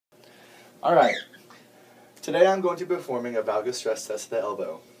Alright, today I'm going to be performing a valgus stress test of the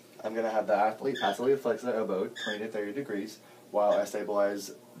elbow. I'm going to have the athlete passively flex their elbow 20 to 30 degrees while I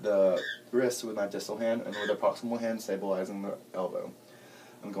stabilize the wrist with my distal hand and with the proximal hand stabilizing the elbow.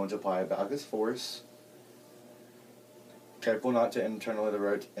 I'm going to apply a valgus force. Careful not to internally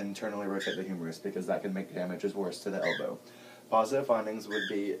rotate the humerus because that can make damages worse to the elbow. Positive findings would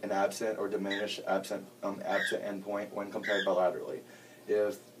be an absent or diminished absent endpoint when compared bilaterally.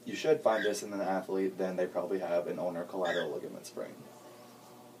 If you should find this in an athlete, then they probably have an ulnar collateral ligament sprain.